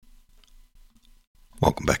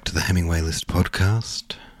Welcome back to the Hemingway List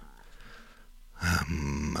podcast.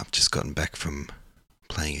 I've just gotten back from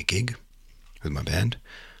playing a gig with my band.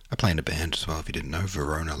 I play in a band as well, if you didn't know,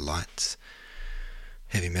 Verona Lights,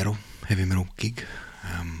 heavy metal gig.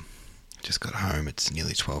 Just got home, it's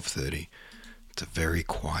nearly 12:30. It's a very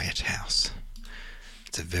quiet house.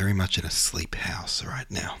 It's very much in a sleep house right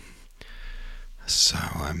now. So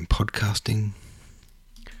I'm podcasting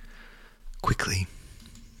quickly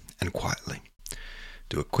and quietly.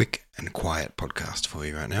 Do a quick and quiet podcast for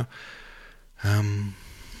you right now. Alright,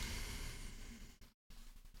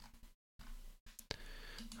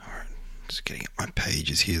 just getting up my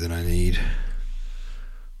pages here that I need.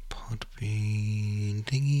 Podbean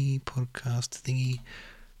thingy, podcast thingy.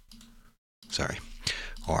 Sorry.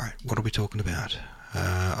 Alright, what are we talking about?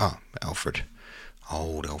 Alfred.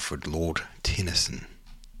 Old Alfred, Lord Tennyson.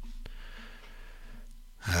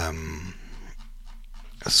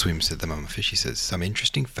 Swim said the Mama Fishy says, some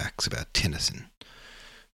interesting facts about Tennyson.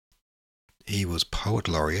 He was Poet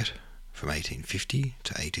Laureate from 1850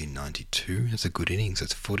 to 1892. That's a good innings.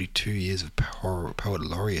 That's 42 years of Poet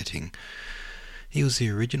Laureating. He was the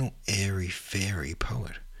original airy-fairy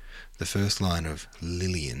poet. The first line of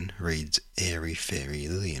Lillian reads, airy fairy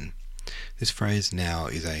Lillian. This phrase now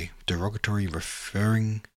is a derogatory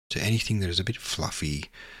referring to anything that is a bit fluffy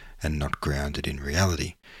and not grounded in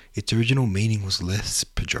reality. Its original meaning was less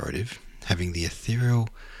pejorative, having the ethereal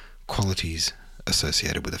qualities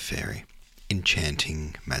associated with a fairy,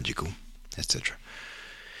 enchanting, magical, etc.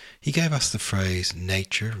 He gave us the phrase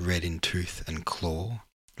nature red in tooth and claw.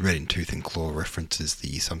 Red in tooth and claw references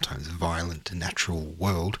the sometimes violent natural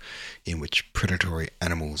world in which predatory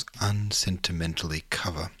animals unsentimentally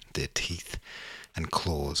cover their teeth and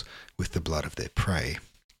claws with the blood of their prey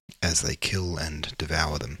as they kill and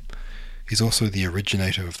devour them. He's also the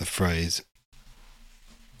originator of the phrase,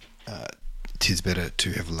 "'Tis better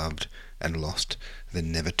to have loved and lost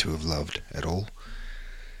than never to have loved at all."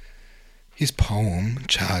 His poem,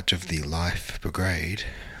 Charge of the Life Brigade,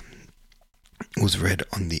 was read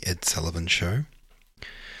on the Ed Sullivan Show.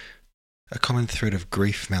 A common thread of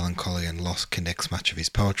grief, melancholy and loss connects much of his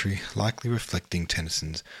poetry, likely reflecting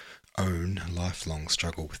Tennyson's own lifelong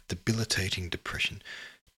struggle with debilitating depression.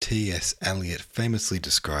 T.S. Eliot famously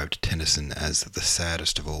described Tennyson as the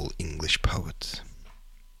saddest of all English poets.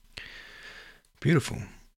 Beautiful.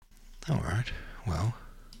 Alright, well.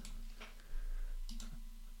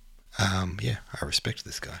 I respect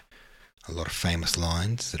this guy. A lot of famous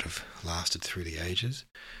lines that have lasted through the ages.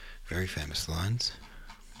 Very famous lines.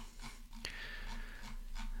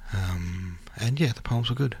 The poems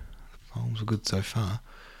were good. The poems were good so far.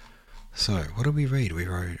 So, what did we read? We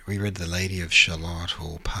read The Lady of Shalott,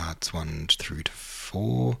 all parts 1 through to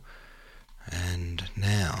 4. And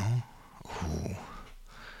now,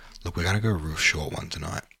 look, we're going to go a real short one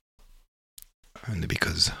tonight. Only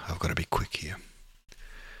because I've got to be quick here.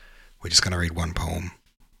 We're just going to read one poem.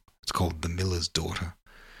 It's called The Miller's Daughter.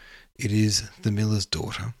 It is the miller's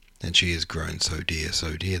daughter, and she has grown so dear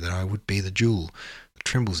that I would be the jewel that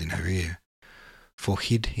trembles in her ear. For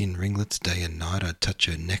hid in ringlets day and night I'd touch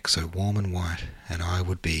her neck so warm and white, and I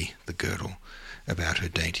would be the girdle about her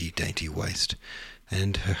dainty, dainty waist,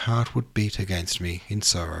 and her heart would beat against me in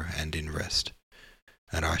sorrow and in rest.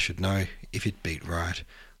 And I should know, if it beat right,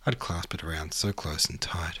 I'd clasp it around so close and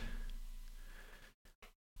tight.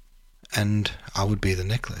 And I would be the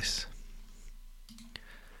necklace,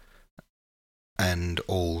 and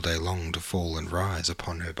all day long to fall and rise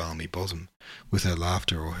upon her balmy bosom, with her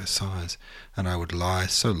laughter or her sighs, and I would lie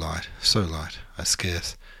so light, I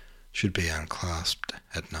scarce should be unclasped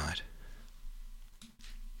at night.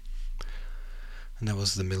 And that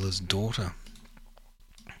was The Miller's Daughter.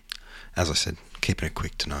 As I said, keeping it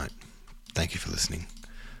quick tonight. Thank you for listening.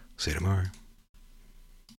 See you tomorrow.